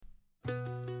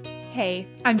Hey,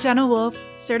 I'm Jenna Wolf,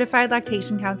 certified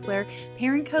lactation counselor,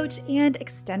 parent coach, and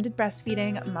extended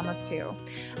breastfeeding mom of two.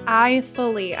 I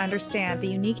fully understand the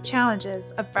unique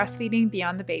challenges of breastfeeding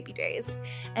beyond the baby days,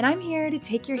 and I'm here to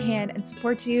take your hand and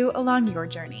support you along your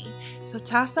journey. So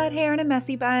toss that hair in a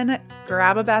messy bun,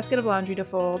 grab a basket of laundry to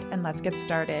fold, and let's get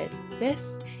started.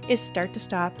 This is Start to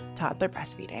Stop Toddler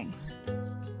Breastfeeding.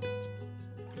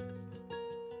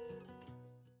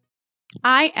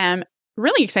 I am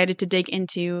really excited to dig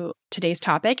into today's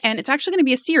topic, and it's actually going to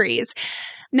be a series.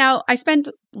 Now, I spent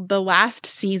the last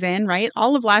season,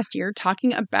 all of last year,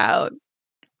 talking about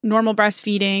normal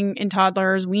breastfeeding in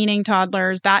toddlers, weaning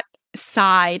toddlers, that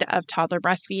side of toddler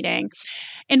breastfeeding.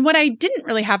 And what I didn't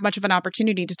really have much of an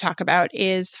opportunity to talk about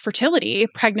is fertility,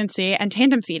 pregnancy, and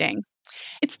tandem feeding.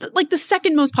 It's the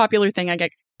second most popular thing I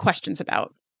get questions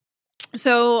about.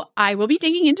 So I will be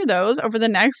digging into those over the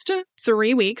next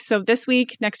 3 weeks. So this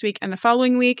week, next week, and the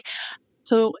following week.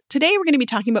 So today we're going to be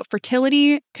talking about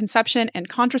fertility, conception, and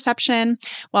contraception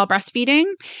while breastfeeding.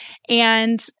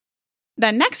 And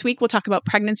then next week, we'll talk about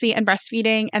pregnancy and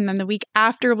breastfeeding. And then the week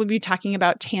after, we'll be talking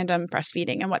about tandem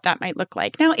breastfeeding and what that might look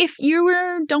like. Now, if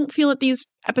you don't feel that these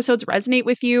episodes resonate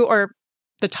with you or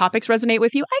the topics resonate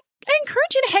with you, I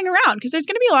encourage you to hang around because there's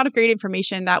going to be a lot of great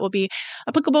information that will be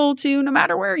applicable to no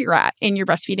matter where you're at in your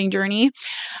breastfeeding journey.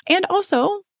 And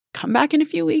also come back in a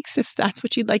few weeks if that's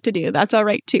what you'd like to do. That's all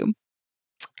right too.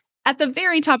 At the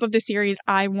very top of the series,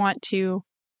 I want to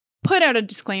put out a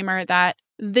disclaimer that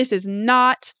this is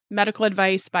not medical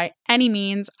advice by any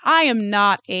means. I am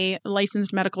not a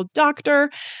licensed medical doctor.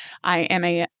 I am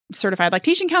a certified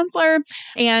lactation counselor,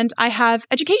 and I have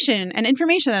education and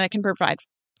information that I can provide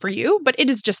for you, but it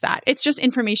is just that. It's just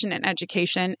information and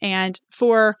education. And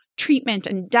for treatment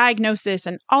and diagnosis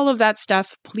and all of that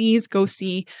stuff, please go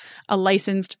see a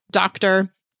licensed doctor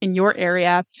in your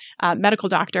area, medical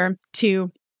doctor,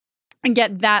 to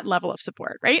get that level of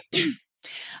support, right?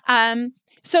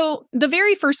 So the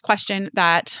very first question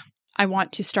that I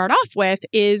want to start off with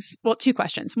is, two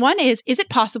questions. One is it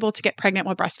possible to get pregnant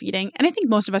while breastfeeding? And I think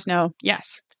most of us know,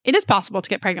 yes, it is possible to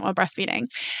get pregnant while breastfeeding.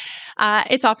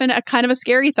 It's often a kind of a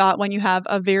scary thought when you have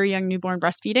a very young newborn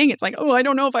breastfeeding. It's like, oh, I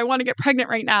don't know if I want to get pregnant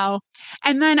right now.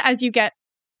 And then as you get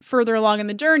further along in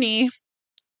the journey,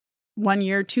 1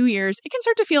 year, 2 years, it can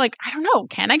start to feel like, I don't know,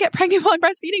 can I get pregnant while I'm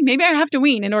breastfeeding? Maybe I have to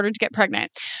wean in order to get pregnant.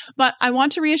 But I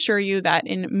want to reassure you that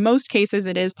in most cases,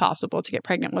 it is possible to get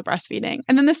pregnant with breastfeeding.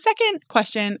 And then the second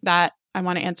question that I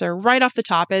want to answer right off the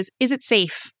top is it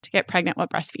safe to get pregnant while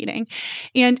breastfeeding?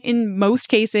 And in most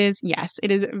cases, yes,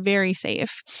 it is very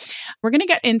safe. We're going to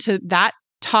get into that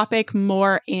topic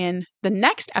more in the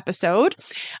next episode.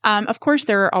 Of course,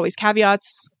 there are always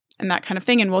caveats and that kind of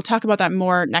thing, and we'll talk about that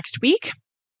more next week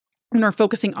when we're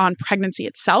focusing on pregnancy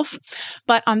itself.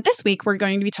 But on this week, we're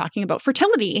going to be talking about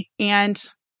fertility and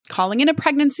calling in a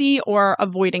pregnancy or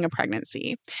avoiding a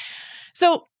pregnancy.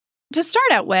 So to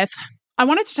start out with, I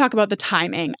wanted to talk about the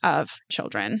timing of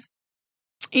children.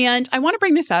 And I want to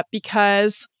bring this up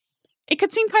because it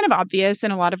could seem kind of obvious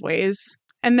in a lot of ways.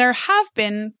 And there have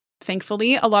been,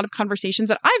 thankfully, a lot of conversations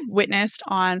that I've witnessed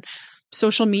on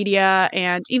social media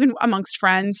and even amongst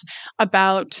friends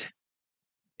about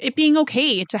it being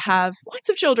okay to have lots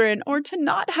of children or to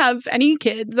not have any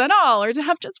kids at all or to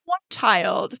have just one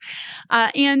child.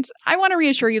 And I want to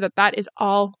reassure you that that is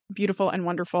all beautiful and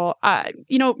wonderful.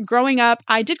 Growing up,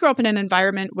 I did grow up in an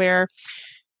environment where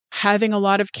having a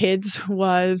lot of kids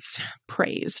was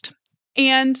praised.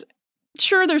 And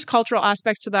sure, there's cultural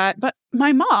aspects to that, but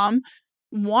my mom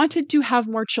wanted to have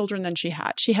more children than she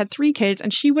had. She had 3 kids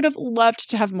and she would have loved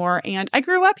to have more. And I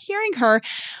grew up hearing her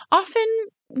often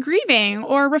grieving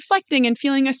or reflecting and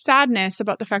feeling a sadness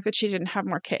about the fact that she didn't have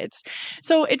more kids.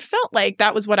 So it felt like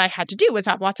that was what I had to do, was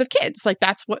have lots of kids. Like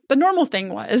that's what the normal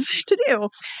thing was to do.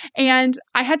 And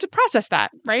I had to process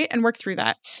that, right? And work through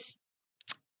that.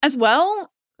 As well,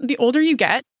 the older you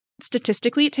get,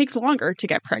 statistically, it takes longer to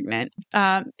get pregnant.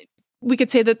 We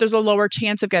could say that there's a lower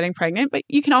chance of getting pregnant, but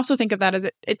you can also think of that as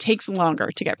it takes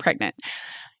longer to get pregnant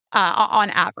on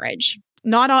average.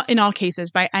 Not in all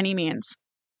cases by any means.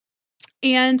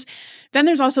 And then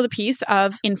there's also the piece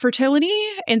of infertility.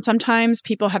 And sometimes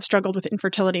people have struggled with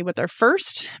infertility with their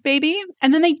first baby,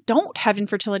 and then they don't have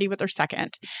infertility with their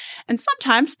second. And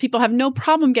sometimes people have no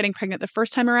problem getting pregnant the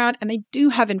first time around, and they do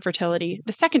have infertility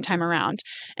the second time around,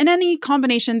 and any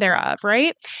combination thereof,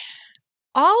 right?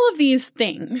 All of these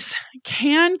things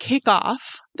can kick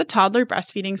off the toddler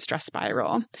breastfeeding stress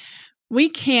spiral. We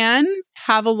can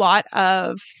have a lot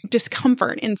of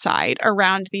discomfort inside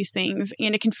around these things,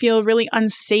 and it can feel really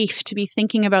unsafe to be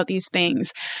thinking about these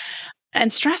things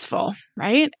and stressful,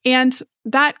 right? And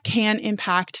that can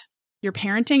impact your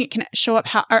parenting. It can show up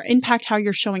or impact how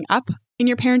you're showing up in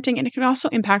your parenting. And it can also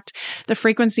impact the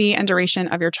frequency and duration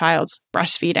of your child's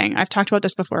breastfeeding. I've talked about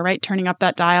this before, right? Turning up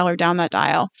that dial or down that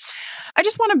dial. I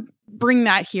just want to bring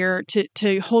that here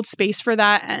to hold space for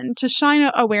that and to shine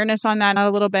awareness on that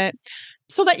a little bit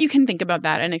so that you can think about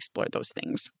that and explore those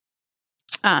things.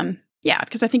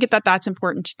 Because I think that's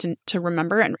important to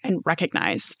remember and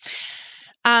recognize.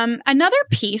 Another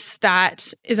piece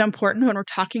that is important when we're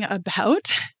talking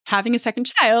about having a second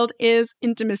child is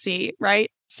intimacy, right?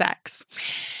 Sex.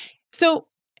 So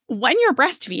when you're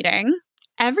breastfeeding,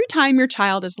 every time your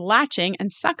child is latching and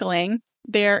suckling,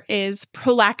 there is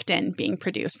prolactin being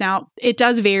produced. Now, it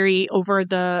does vary over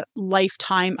the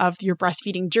lifetime of your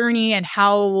breastfeeding journey and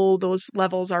how those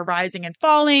levels are rising and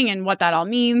falling and what that all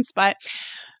means. But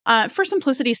for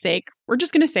simplicity's sake, we're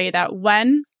just going to say that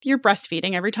when you're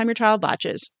breastfeeding, every time your child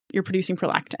latches, you're producing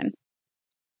prolactin.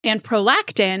 And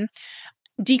prolactin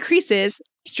decreases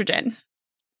estrogen.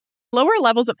 Lower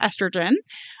levels of estrogen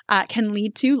can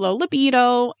lead to low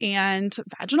libido and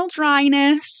vaginal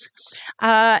dryness.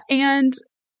 And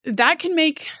that can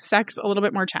make sex a little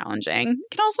bit more challenging.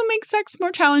 It can also make sex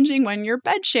more challenging when you're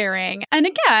bed sharing. And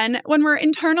again, when we're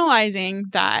internalizing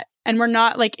that and we're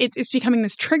not like, it's becoming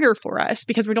this trigger for us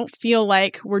because we don't feel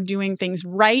like we're doing things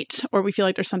right or we feel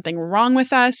like there's something wrong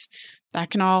with us, that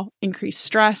can all increase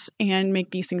stress and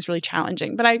make these things really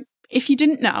challenging. But if you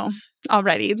didn't know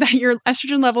already that your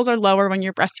estrogen levels are lower when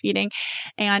you're breastfeeding,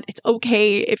 and it's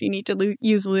okay if you need to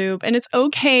use lube, and it's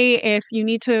okay if you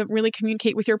need to really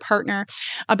communicate with your partner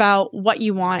about what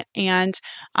you want and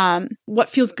what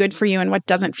feels good for you and what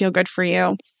doesn't feel good for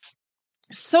you,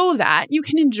 so that you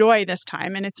can enjoy this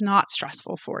time and it's not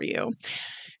stressful for you.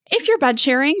 If you're bed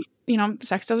sharing,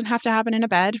 sex doesn't have to happen in a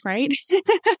bed, right?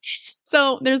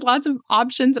 So there's lots of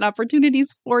options and opportunities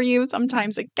for you.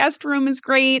 Sometimes a guest room is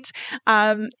great.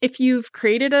 If you've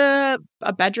created a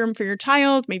bedroom for your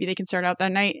child, maybe they can start out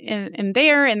that night in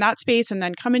that space and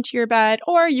then come into your bed,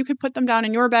 or you could put them down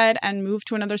in your bed and move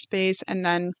to another space and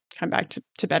then come back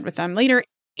to bed with them later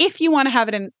if you want to have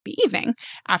it in the evening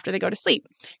after they go to sleep.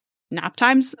 Nap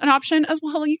time's an option as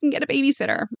well. You can get a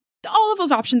babysitter. All of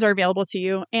those options are available to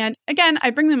you. And again,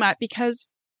 I bring them up because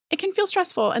it can feel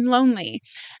stressful and lonely.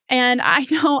 And I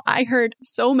know I heard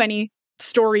so many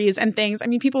stories and things. I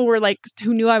mean, people were like,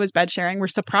 who knew I was bed sharing, were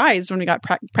surprised when we got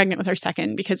pregnant with our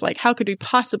second, because like, how could we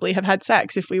possibly have had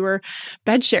sex if we were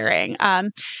bed sharing?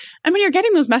 And when you're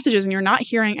getting those messages and you're not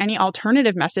hearing any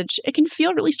alternative message, it can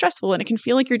feel really stressful and it can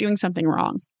feel like you're doing something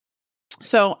wrong.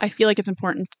 So I feel like it's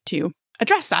important to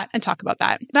address that and talk about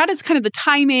that. That is kind of the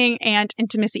timing and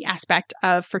intimacy aspect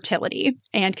of fertility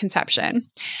and conception.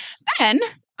 Then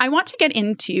I want to get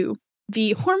into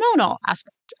the hormonal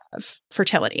aspect of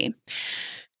fertility.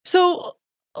 So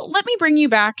let me bring you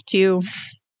back to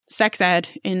sex ed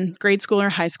in grade school or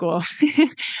high school,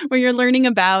 where you're learning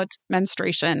about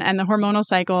menstruation and the hormonal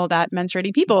cycle that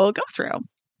menstruating people go through.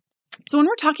 So when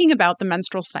we're talking about the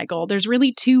menstrual cycle, there's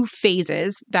really two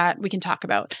phases that we can talk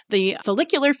about. The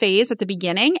follicular phase at the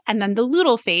beginning and then the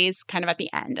luteal phase kind of at the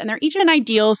end. And they're each an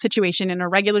ideal situation in a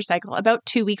regular cycle, about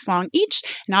 2 weeks long each,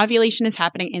 and ovulation is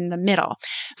happening in the middle.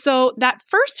 So that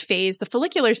first phase, the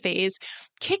follicular phase,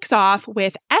 kicks off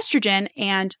with estrogen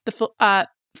and the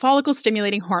follicle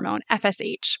stimulating hormone,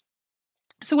 FSH.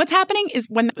 So what's happening is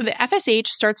when the FSH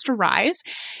starts to rise,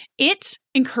 it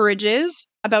encourages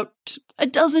about a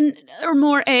dozen or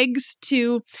more eggs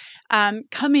to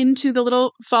come into the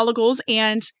little follicles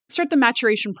and start the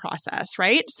maturation process,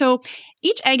 right? So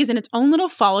each egg is in its own little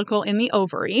follicle in the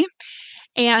ovary,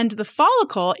 and the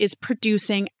follicle is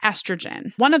producing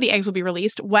estrogen. One of the eggs will be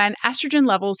released when estrogen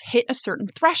levels hit a certain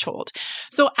threshold.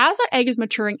 So as that egg is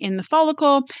maturing in the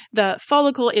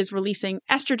follicle is releasing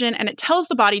estrogen, and it tells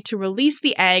the body to release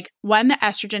the egg when the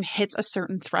estrogen hits a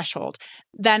certain threshold.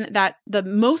 Then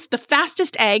the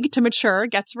fastest egg to mature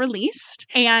gets released,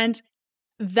 and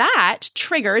that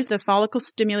triggers the follicle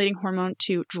stimulating hormone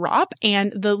to drop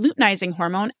and the luteinizing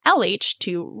hormone, LH,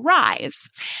 to rise.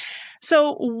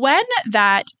 So when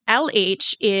that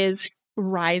LH is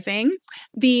rising,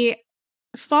 the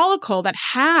follicle that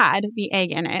had the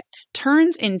egg in it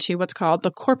turns into what's called the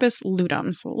corpus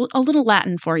luteum. So a little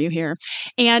Latin for you here.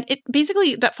 And it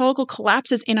basically, that follicle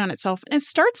collapses in on itself and it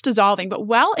starts dissolving. But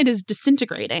while it is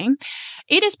disintegrating,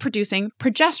 it is producing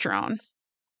progesterone.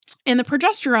 And the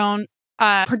progesterone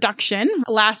production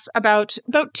lasts about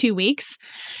 2 weeks.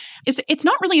 It's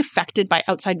not really affected by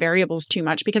outside variables too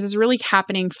much because it's really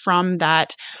happening from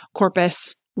that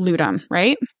corpus luteum,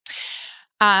 right?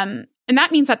 And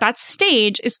that means that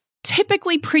stage is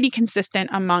typically pretty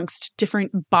consistent amongst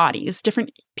different bodies,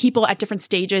 different people at different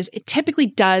stages. It typically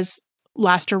does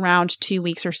last around 2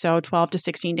 weeks or so, 12 to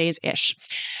 16 days-ish,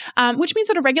 which means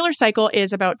that a regular cycle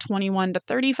is about 21 to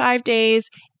 35 days.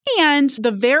 And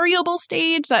the variable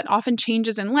stage that often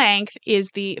changes in length is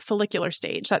the follicular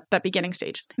stage, that beginning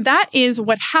stage. That is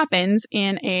what happens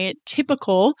in a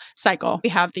typical cycle. We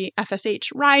have the FSH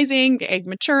rising, the egg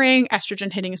maturing,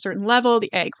 estrogen hitting a certain level,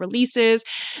 the egg releases,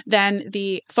 then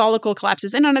the follicle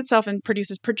collapses in on itself and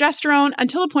produces progesterone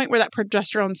until a point where that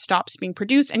progesterone stops being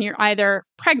produced and you're either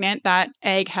pregnant, that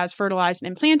egg has fertilized and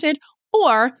implanted,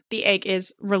 or the egg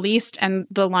is released and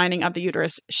the lining of the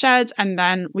uterus sheds, and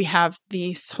then we have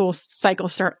the whole cycle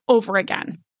start over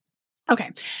again. Okay,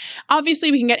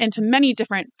 obviously we can get into many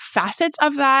different facets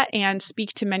of that and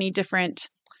speak to many different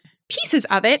pieces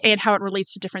of it and how it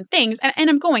relates to different things, and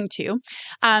I'm going to,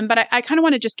 but I kind of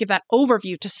want to just give that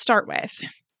overview to start with.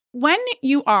 When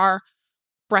you are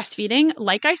breastfeeding,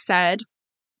 like I said,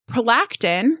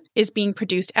 prolactin is being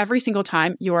produced every single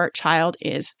time your child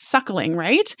is suckling,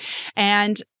 right?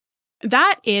 And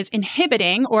that is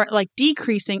inhibiting or like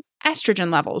decreasing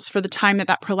estrogen levels for the time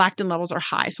that prolactin levels are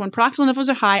high. So when prolactin levels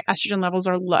are high, estrogen levels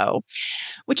are low,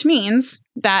 which means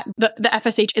that the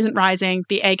FSH isn't rising,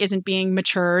 the egg isn't being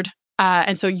matured,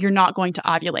 and so you're not going to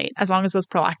ovulate as long as those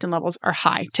prolactin levels are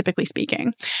high, typically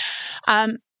speaking.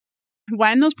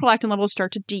 When those prolactin levels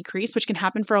start to decrease, which can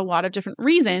happen for a lot of different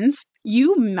reasons,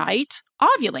 you might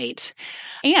ovulate.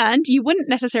 And you wouldn't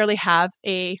necessarily have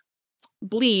a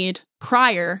bleed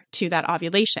prior to that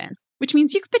ovulation, which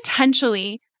means you could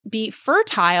potentially be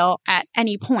fertile at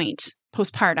any point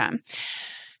postpartum.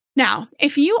 Now,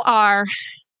 if you are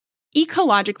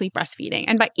ecologically breastfeeding,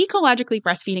 and by ecologically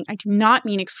breastfeeding, I do not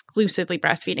mean exclusively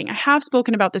breastfeeding. I have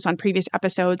spoken about this on previous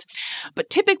episodes, but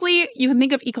typically you can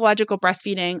think of ecological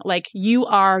breastfeeding like you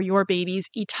are your baby's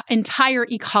entire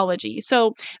ecology.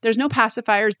 So there's no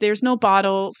pacifiers, there's no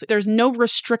bottles, there's no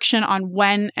restriction on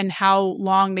when and how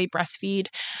long they breastfeed.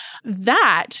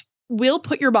 That will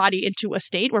put your body into a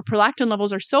state where prolactin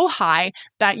levels are so high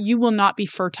that you will not be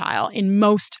fertile in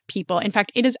most people. In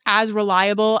fact, it is as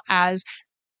reliable as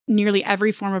nearly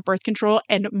every form of birth control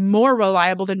and more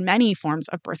reliable than many forms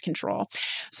of birth control.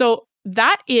 So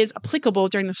that is applicable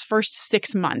during those first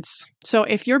 6 months. So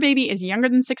if your baby is younger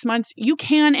than 6 months, you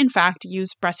can in fact use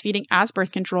breastfeeding as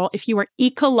birth control if you are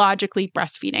ecologically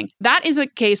breastfeeding. That is a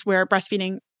case where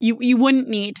breastfeeding, you wouldn't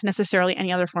need necessarily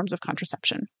any other forms of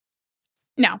contraception.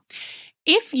 Now,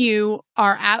 if you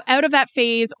are out of that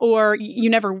phase or you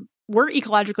never were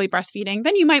ecologically breastfeeding,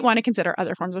 then you might want to consider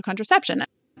other forms of contraception.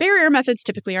 Barrier methods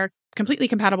typically are completely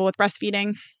compatible with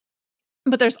breastfeeding,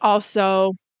 but there's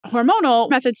also hormonal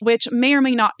methods which may or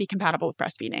may not be compatible with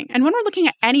breastfeeding. And when we're looking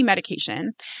at any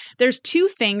medication, there's two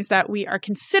things that we are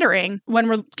considering when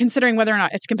we're considering whether or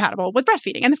not it's compatible with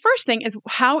breastfeeding. And the first thing is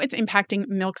how it's impacting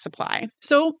milk supply.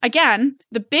 So again,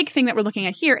 the big thing that we're looking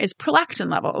at here is prolactin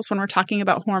levels when we're talking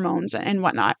about hormones and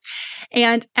whatnot.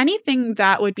 And anything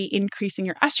that would be increasing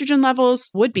your estrogen levels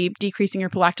would be decreasing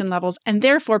your prolactin levels and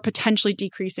therefore potentially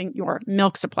decreasing your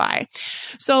milk supply.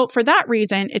 So for that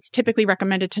reason, it's typically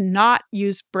recommended to not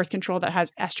use birth control that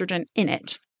has estrogen in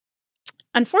it.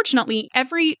 Unfortunately,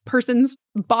 every person's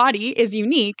body is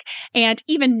unique, and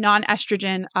even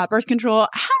non-estrogen birth control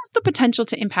has the potential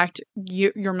to impact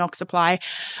your milk supply.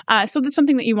 So that's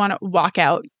something that you want to walk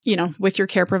out, with your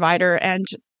care provider and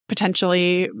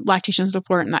potentially lactation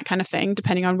support and that kind of thing,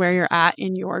 depending on where you're at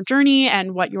in your journey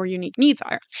and what your unique needs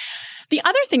are. The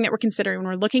other thing that we're considering when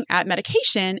we're looking at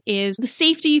medication is the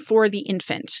safety for the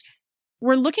infant.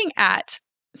 We're looking at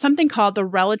something called the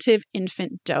relative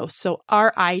infant dose, so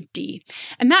RID.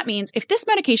 And that means if this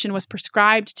medication was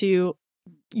prescribed to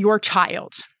your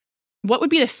child, what would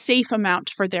be the safe amount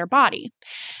for their body?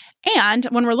 And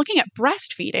when we're looking at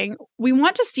breastfeeding, we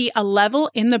want to see a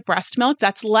level in the breast milk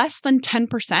that's less than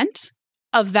 10%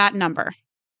 of that number.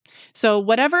 So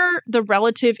whatever the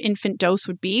relative infant dose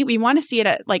would be, we want to see it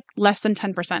at like less than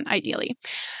 10% ideally.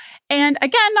 And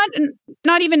again,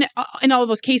 not even in all of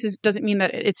those cases doesn't mean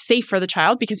that it's safe for the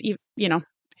child because,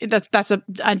 that's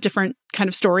a different kind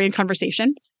of story and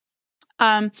conversation.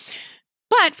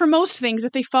 But for most things,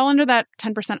 if they fall under that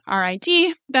 10%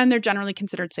 RID, then they're generally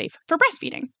considered safe for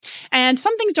breastfeeding. And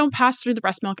some things don't pass through the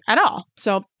breast milk at all.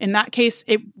 So in that case,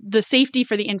 the safety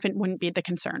for the infant wouldn't be the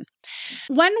concern.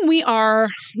 When we are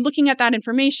looking at that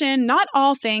information, not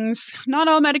all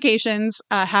medications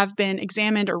have been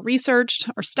examined or researched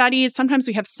or studied. Sometimes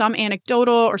we have some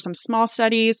anecdotal or some small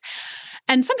studies.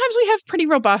 And sometimes we have pretty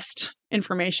robust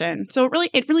information. So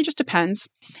it really just depends.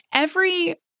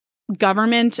 Every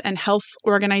government and health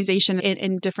organization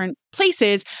in different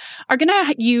places are going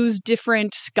to use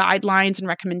different guidelines and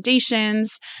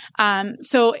recommendations.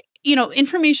 So,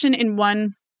 information in one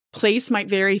place might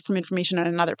vary from information at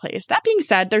another place. That being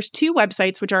said, there's 2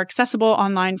 websites which are accessible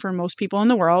online for most people in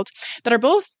the world that are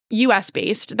both US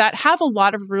based that have a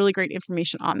lot of really great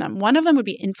information on them. One of them would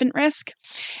be Infant Risk.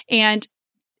 And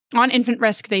on Infant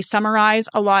Risk, they summarize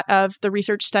a lot of the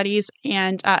research studies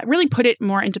and really put it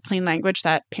more into plain language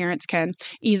that parents can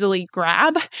easily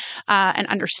grab and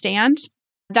understand.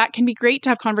 That can be great to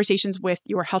have conversations with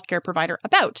your healthcare provider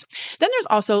about. Then there's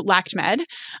also LactMed,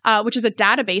 which is a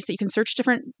database that you can search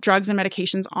different drugs and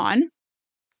medications on.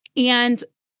 And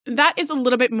that is a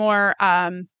little bit more,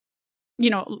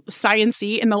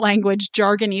 science-y in the language,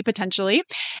 jargony potentially,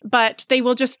 but they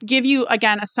will just give you,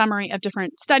 again, a summary of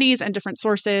different studies and different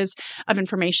sources of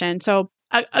information. So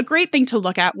a great thing to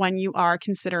look at when you are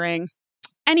considering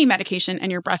any medication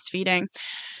and you're breastfeeding.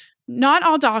 Not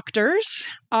all doctors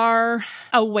are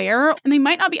aware, and they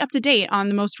might not be up to date on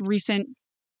the most recent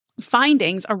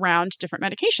findings around different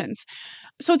medications.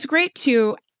 So it's great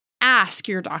to ask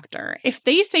your doctor. If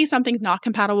they say something's not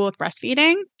compatible with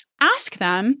breastfeeding, ask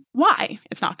them why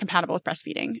it's not compatible with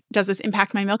breastfeeding. Does this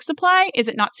impact my milk supply? Is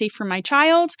it not safe for my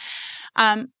child?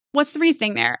 What's the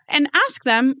reasoning there? And ask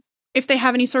them if they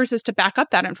have any sources to back up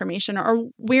that information or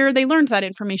where they learned that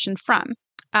information from.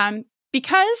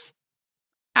 Because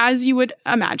as you would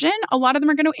imagine, a lot of them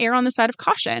are going to err on the side of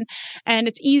caution. And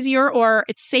it's easier or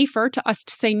it's safer to us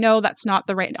to say, no, that's not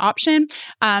the right option,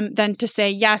 than to say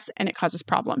yes, and it causes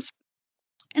problems.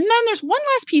 And then there's one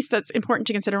last piece that's important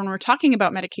to consider when we're talking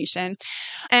about medication,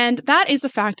 and that is the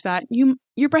fact that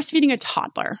you're breastfeeding a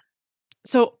toddler.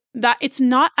 So that it's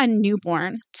not a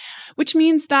newborn, which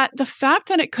means that the fact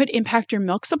that it could impact your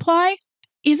milk supply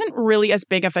isn't really as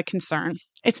big of a concern.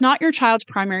 It's not your child's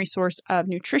primary source of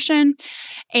nutrition,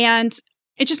 and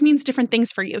it just means different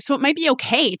things for you. So it might be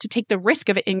okay to take the risk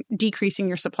of it decreasing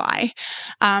your supply.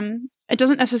 It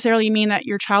doesn't necessarily mean that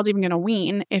your child's even going to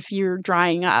wean if you're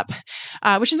drying up,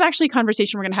 which is actually a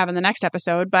conversation we're going to have in the next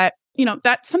episode. But,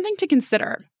 that's something to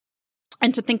consider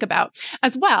and to think about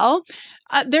as well.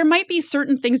 There might be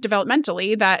certain things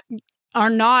developmentally that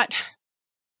are not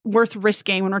worth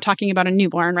risking when we're talking about a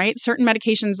newborn, right? Certain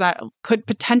medications that could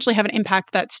potentially have an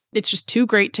impact it's just too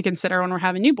great to consider when we're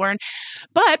having a newborn.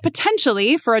 But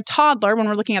potentially for a toddler, when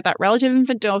we're looking at that relative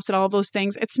infant dose and all of those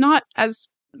things, it's not as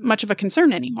much of a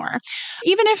concern anymore.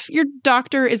 Even if your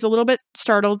doctor is a little bit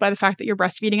startled by the fact that you're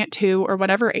breastfeeding at 2 or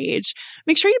whatever age,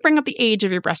 make sure you bring up the age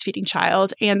of your breastfeeding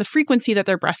child and the frequency that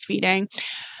they're breastfeeding,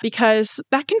 because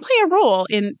that can play a role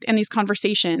in these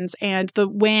conversations and the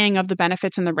weighing of the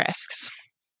benefits and the risks.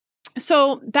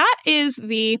 So that is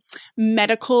the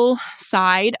medical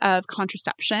side of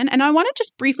contraception. And I want to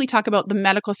just briefly talk about the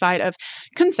medical side of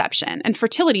conception and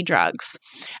fertility drugs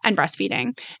and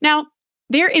breastfeeding. Now,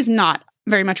 there is not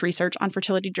very much research on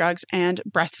fertility drugs and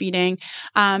breastfeeding.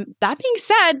 That being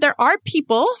said, there are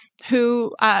people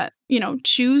who,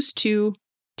 choose to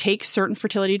take certain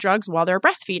fertility drugs while they're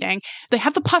breastfeeding. They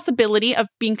have the possibility of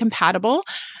being compatible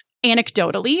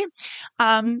anecdotally.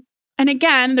 And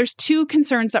again, there's 2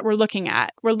 concerns that we're looking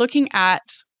at. We're looking at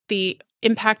the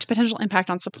potential impact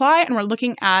on supply, and we're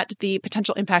looking at the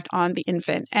potential impact on the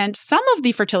infant. And some of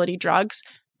the fertility drugs,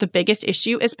 the biggest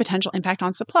issue is potential impact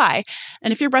on supply.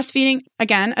 And if you're breastfeeding,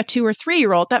 again, a 2 or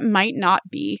 3-year-old, that might not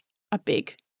be a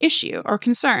big issue or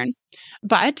concern.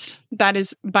 But that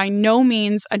is by no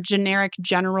means a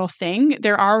general thing.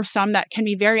 There are some that can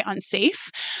be very unsafe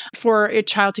for a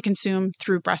child to consume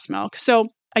through breast milk. So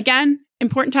again,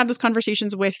 important to have those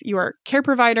conversations with your care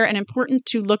provider, and important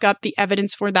to look up the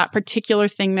evidence for that particular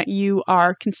thing that you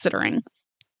are considering,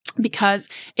 because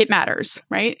it matters,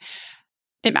 right?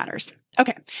 It matters.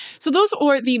 Okay, so those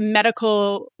are the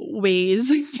medical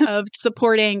ways of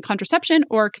supporting contraception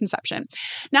or conception.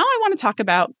 Now I want to talk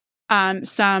about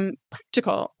some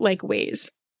practical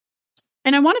ways.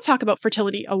 And I want to talk about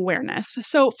fertility awareness.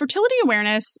 So fertility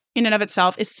awareness in and of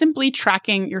itself is simply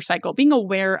tracking your cycle, being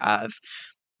aware of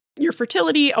your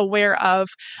fertility, aware of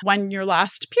when your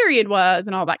last period was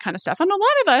and all that kind of stuff. And a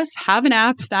lot of us have an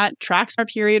app that tracks our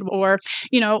period, or,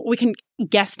 we can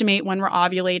guesstimate when we're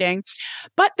ovulating.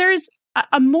 But there's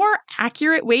a more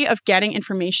accurate way of getting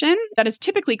information that is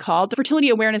typically called the fertility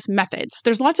awareness methods.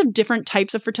 There's lots of different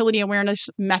types of fertility awareness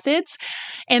methods,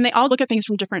 and they all look at things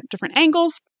from different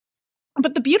angles.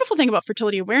 But the beautiful thing about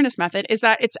fertility awareness method is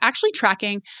that it's actually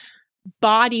tracking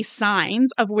body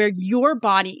signs of where your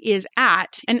body is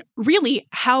at and really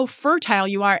how fertile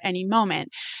you are at any moment.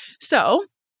 So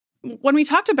when we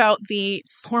talked about the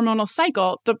hormonal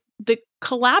cycle, the the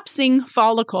collapsing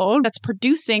follicle that's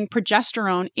producing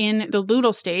progesterone in the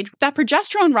luteal stage. That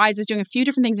progesterone rise is doing a few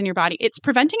different things in your body. It's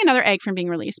preventing another egg from being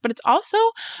released, but it's also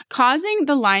causing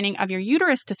the lining of your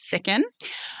uterus to thicken,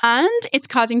 and it's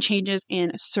causing changes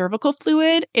in cervical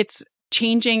fluid. It's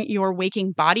changing your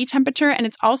waking body temperature, and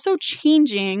it's also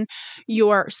changing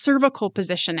your cervical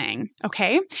positioning.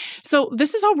 Okay. So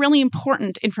this is all really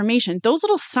important information. Those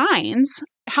little signs,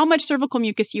 how much cervical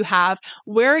mucus you have,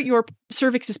 where your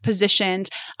cervix is positioned,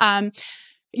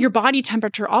 your body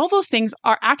temperature, all those things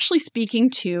are actually speaking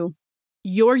to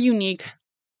your unique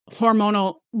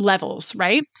hormonal levels,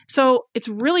 right? So it's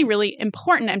really, really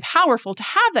important and powerful to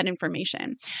have that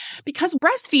information, because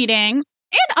breastfeeding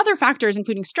and other factors,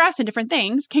 including stress and different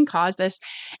things, can cause this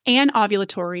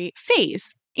anovulatory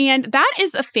phase. And that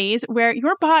is a phase where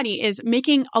your body is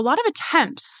making a lot of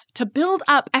attempts to build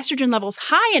up estrogen levels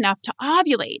high enough to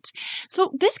ovulate.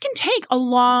 So this can take a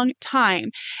long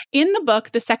time. In the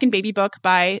book, The Second Baby Book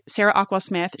by Sarah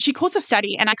Ockwell-Smith, she quotes a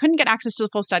study, and I couldn't get access to the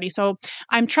full study, so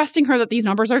I'm trusting her that these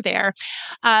numbers are there.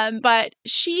 But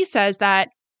she says that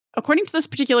according to this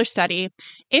particular study,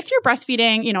 if you're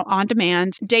breastfeeding, on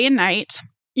demand, day and night,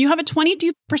 you have a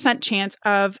 22% chance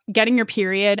of getting your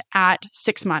period at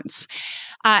 6 months,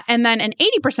 and then an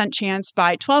 80% chance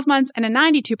by 12 months and a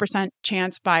 92%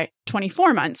 chance by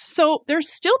 24 months. So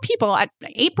there's still people, at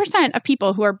 8% of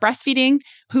people who are breastfeeding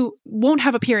who won't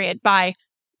have a period by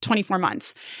 24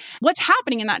 months. What's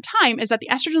happening in that time is that the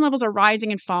estrogen levels are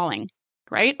rising and falling,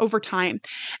 right, over time.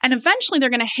 And eventually they're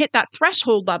going to hit that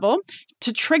threshold level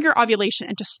to trigger ovulation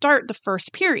and to start the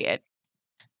first period.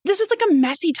 This is like a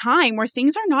messy time where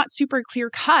things are not super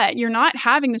clear cut. You're not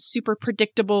having this super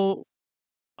predictable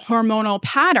hormonal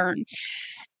pattern.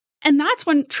 And that's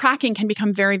when tracking can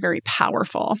become very, very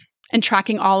powerful, and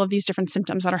tracking all of these different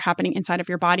symptoms that are happening inside of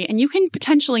your body. And you can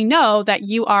potentially know that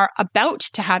you are about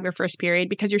to have your first period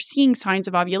because you're seeing signs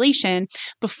of ovulation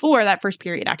before that first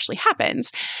period actually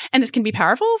happens. And this can be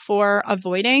powerful for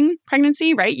avoiding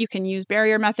pregnancy, right? You can use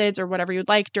barrier methods or whatever you'd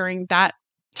like during that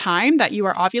time that you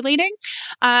are ovulating.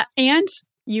 And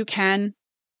you can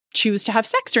choose to have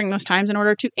sex during those times in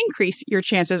order to increase your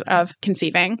chances of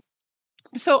conceiving.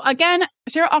 So again,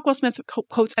 Sarah Ockwell-Smith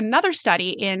quotes another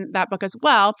study in that book as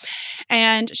well.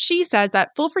 And she says that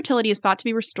full fertility is thought to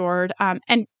be restored,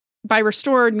 and by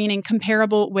restored, meaning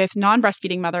comparable with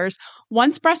non-breastfeeding mothers,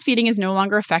 once breastfeeding is no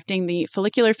longer affecting the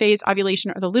follicular phase,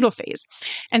 ovulation, or the luteal phase.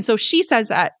 And so she says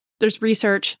that there's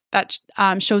research that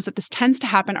shows that this tends to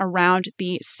happen around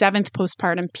the 7th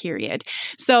postpartum period.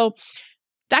 So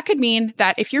that could mean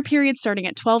that if your period's starting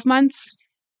at 12 months,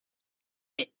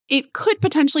 it could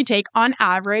potentially take, on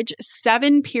average,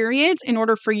 7 periods in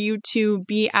order for you to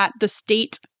be at the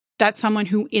state that someone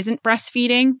who isn't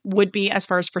breastfeeding would be as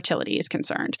far as fertility is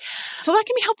concerned. So that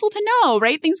can be helpful to know,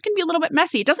 right? Things can be a little bit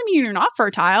messy. It doesn't mean you're not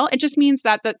fertile. It just means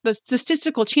that the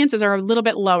statistical chances are a little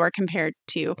bit lower compared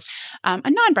to a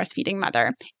non-breastfeeding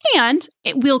mother. And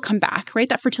it will come back, right?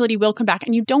 That fertility will come back,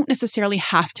 and you don't necessarily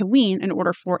have to wean in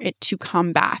order for it to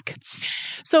come back.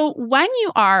 So when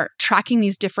you are tracking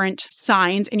these different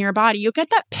signs in your body, you'll get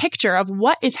that picture of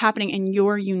what is happening in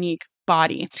your unique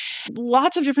body.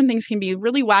 Lots of different things can be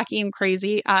really wacky and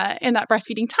crazy in that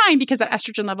breastfeeding time, because that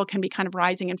estrogen level can be kind of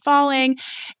rising and falling,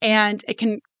 and it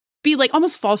can be like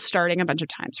almost false starting a bunch of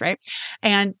times, right?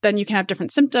 And then you can have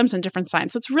different symptoms and different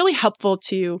signs. So it's really helpful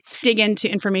to dig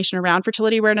into information around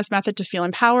fertility awareness method to feel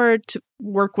empowered, to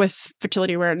work with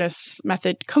fertility awareness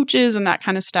method coaches and that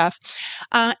kind of stuff.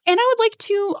 And I would like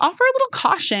to offer a little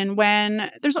caution when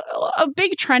there's a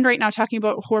big trend right now talking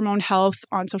about hormone health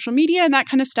on social media and that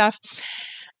kind of stuff.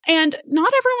 And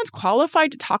not everyone's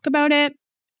qualified to talk about it.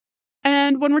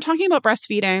 And when we're talking about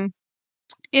breastfeeding,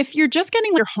 if you're just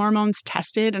getting your hormones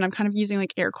tested, and I'm kind of using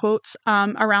like air quotes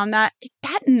around that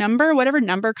number, whatever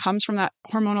number comes from that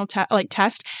hormonal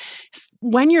test,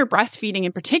 when you're breastfeeding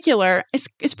in particular,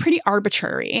 is pretty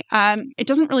arbitrary. It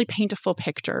doesn't really paint a full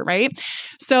picture, right?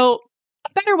 So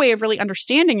a better way of really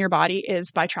understanding your body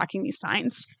is by tracking these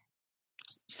signs.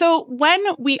 So when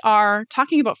we are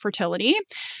talking about fertility,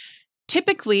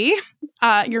 typically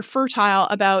you're fertile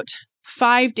about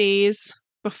 5 days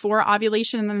before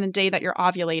ovulation and then the day that you're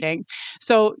ovulating.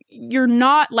 So you're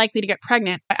not likely to get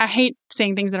pregnant. I hate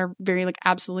saying things that are very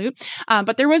absolute,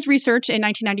 but there was research in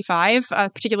 1995,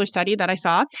 a particular study that I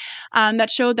saw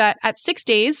that showed that at 6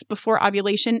 days before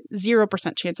ovulation,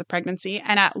 0% chance of pregnancy,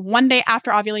 and at 1 day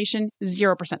after ovulation,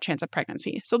 0% chance of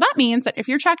pregnancy. So that means that if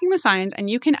you're tracking the signs and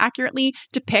you can accurately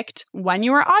depict when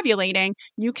you are ovulating,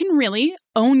 you can really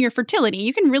own your fertility.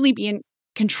 You can really be in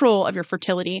control of your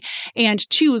fertility and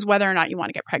choose whether or not you want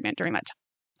to get pregnant during that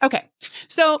time. Okay,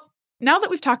 so now that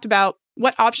we've talked about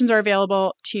what options are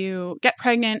available to get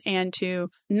pregnant and to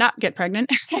not get pregnant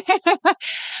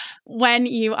when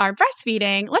you are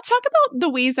breastfeeding, let's talk about the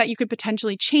ways that you could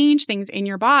potentially change things in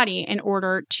your body in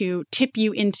order to tip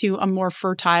you into a more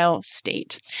fertile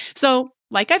state. So,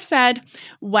 like I've said,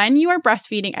 when you are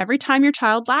breastfeeding, every time your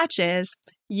child latches,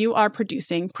 you are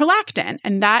producing prolactin,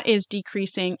 and that is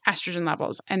decreasing estrogen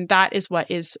levels, and that is what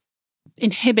is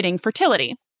inhibiting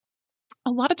fertility. A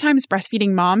lot of times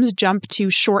breastfeeding moms jump to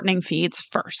shortening feeds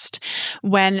first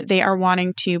when they are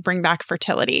wanting to bring back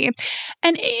fertility.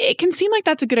 And it can seem like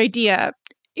that's a good idea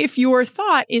if your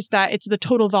thought is that it's the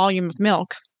total volume of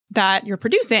milk that you're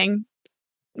producing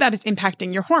that is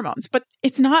impacting your hormones. But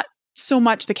it's not so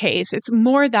much the case. It's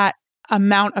more that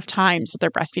amount of times that they're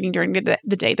breastfeeding during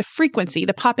the day, the frequency,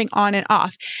 the popping on and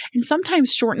off. And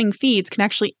sometimes shortening feeds can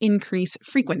actually increase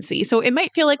frequency. So it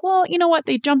might feel like, well, you know what?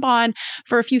 They jump on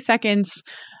for a few seconds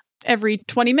every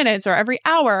 20 minutes or every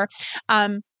hour.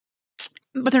 But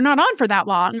they're not on for that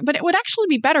long. But it would actually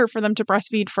be better for them to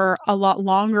breastfeed for a lot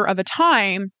longer of a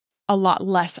time, a lot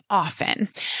less often.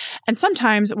 And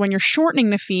sometimes when you're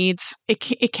shortening the feeds,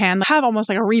 it can have almost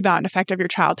like a rebound effect of your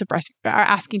child to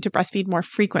asking to breastfeed more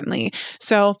frequently.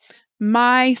 So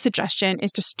my suggestion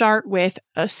is to start with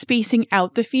spacing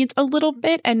out the feeds a little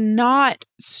bit and not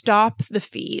stop the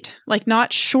feed, like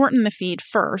not shorten the feed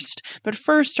first, but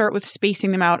first start with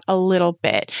spacing them out a little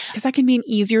bit, because that can be an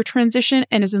easier transition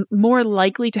and is more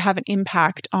likely to have an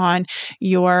impact on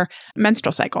your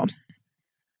menstrual cycle.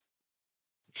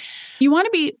 You want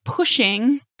to be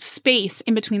pushing space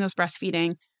in between those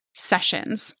breastfeeding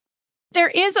sessions. There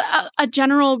is a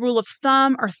general rule of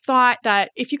thumb or thought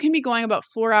that if you can be going about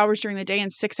 4 hours during the day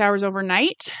and 6 hours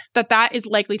overnight, that is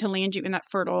likely to land you in that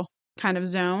fertile kind of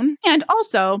zone. And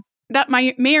also, that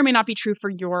may or may not be true for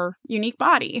your unique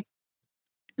body.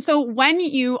 So when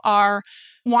you are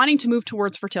wanting to move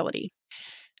towards fertility,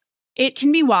 it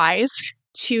can be wise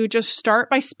to just start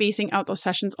by spacing out those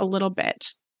sessions a little bit.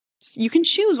 You can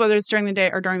choose whether it's during the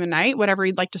day or during the night, whatever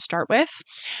you'd like to start with.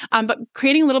 But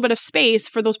creating a little bit of space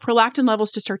for those prolactin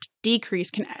levels to start to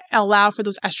decrease can allow for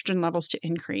those estrogen levels to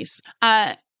increase.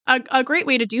 A great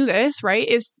way to do this, right,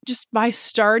 is just by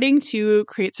starting to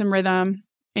create some rhythm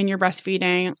in your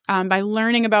breastfeeding, by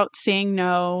learning about saying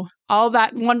no, all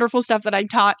that wonderful stuff that I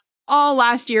taught all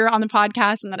last year on the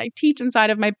podcast and that I teach inside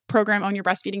of my program, Own Your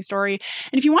Breastfeeding Story.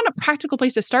 And if you want a practical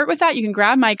place to start with that, you can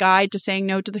grab my guide to saying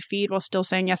no to the feed while still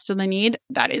saying yes to the need.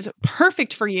 That is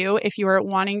perfect for you if you are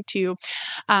wanting to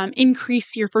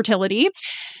increase your fertility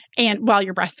and while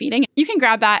you're breastfeeding. You can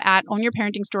grab that at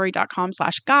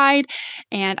ownyourparentingstory.com/guide.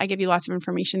 And I give you lots of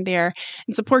information there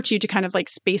and support you to kind of like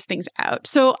space things out.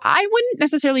 So I wouldn't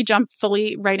necessarily jump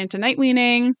fully right into night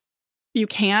weaning. You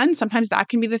can. Sometimes that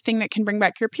can be the thing that can bring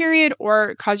back your period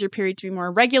or cause your period to be more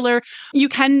regular. You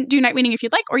can do night weaning if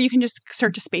you'd like, or you can just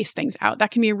start to space things out. That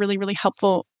can be a really, really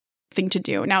helpful thing to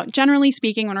do. Now, generally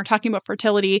speaking, when we're talking about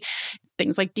fertility,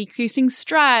 things like decreasing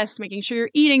stress, making sure you're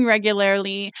eating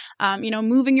regularly,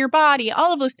 moving your body,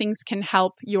 all of those things can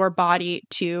help your body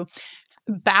to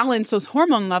balance those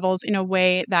hormone levels in a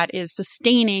way that is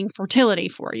sustaining fertility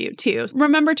for you too.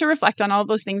 Remember to reflect on all of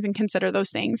those things and consider those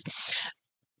things.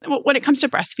 When it comes to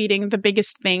breastfeeding, the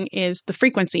biggest thing is the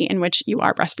frequency in which you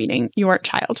are breastfeeding your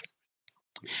child.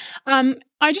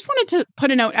 I just wanted to put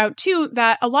a note out too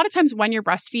that a lot of times when you're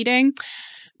breastfeeding,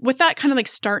 with that kind of like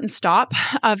start and stop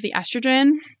of the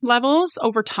estrogen levels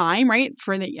over time, right?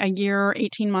 For a year,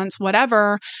 18 months,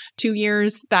 whatever, 2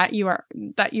 years that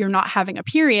you're not having a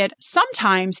period,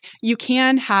 sometimes you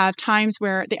can have times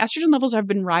where the estrogen levels have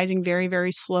been rising very,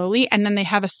 very slowly, and then they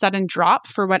have a sudden drop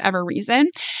for whatever reason.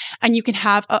 And you can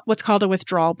have what's called a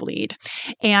withdrawal bleed.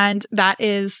 And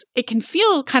it can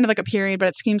feel kind of like a period, but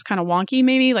it seems kind of wonky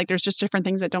maybe. Like there's just different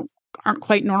things that aren't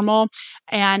quite normal.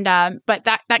 And, but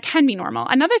that can be normal.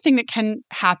 Another thing that can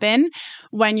happen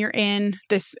when you're in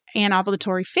this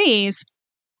anovulatory phase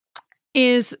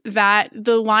is that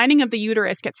the lining of the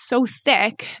uterus gets so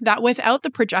thick that without the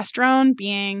progesterone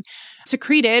being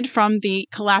secreted from the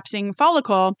collapsing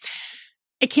follicle,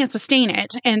 it can't sustain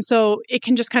it. And so it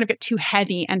can just kind of get too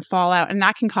heavy and fall out. And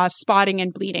that can cause spotting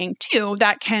and bleeding too.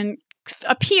 That can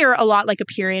appear a lot like a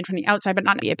period from the outside, but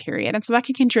not be a period. And so that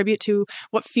can contribute to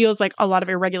what feels like a lot of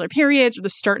irregular periods or the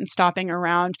start and stopping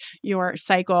around your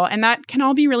cycle. And that can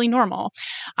all be really normal.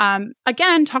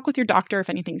 Again, talk with your doctor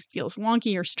if anything feels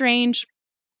wonky or strange.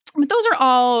 But those are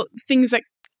all things that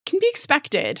can be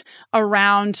expected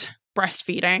around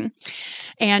breastfeeding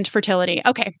and fertility.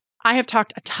 Okay, I have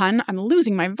talked a ton. I'm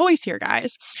losing my voice here,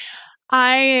 guys.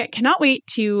 I cannot wait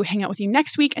to hang out with you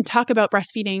next week and talk about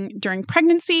breastfeeding during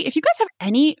pregnancy. If you guys have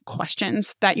any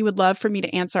questions that you would love for me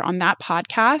to answer on that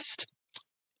podcast,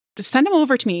 just send them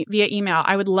over to me via email.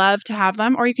 I would love to have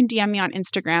them, or you can DM me on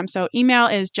Instagram. So email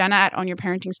is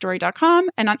jenna@ownyourparentingstory.com.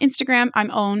 And on Instagram,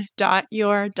 I'm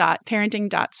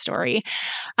own.your.parenting.story.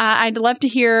 I'd love to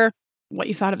hear what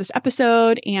you thought of this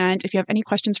episode. And if you have any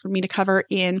questions for me to cover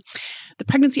in the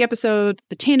pregnancy episode,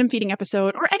 the tandem feeding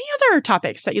episode, or any other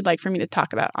topics that you'd like for me to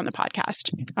talk about on the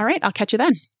podcast. All right, I'll catch you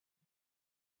then.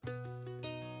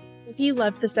 If you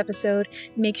loved this episode,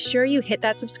 make sure you hit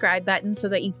that subscribe button so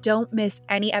that you don't miss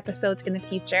any episodes in the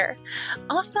future.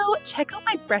 Also, check out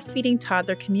my breastfeeding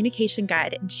toddler communication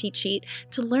guide and cheat sheet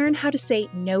to learn how to say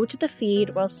no to the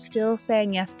feed while still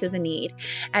saying yes to the need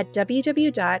at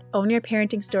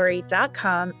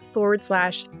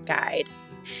www.ownyourparentingstory.com/guide.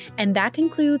 And that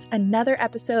concludes another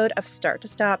episode of Start to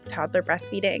Stop Toddler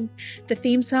Breastfeeding. The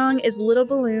theme song is Little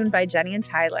Balloon by Jenny and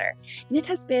Tyler, and it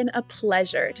has been a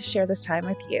pleasure to share this time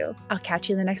with you. I'll catch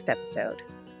you in the next episode.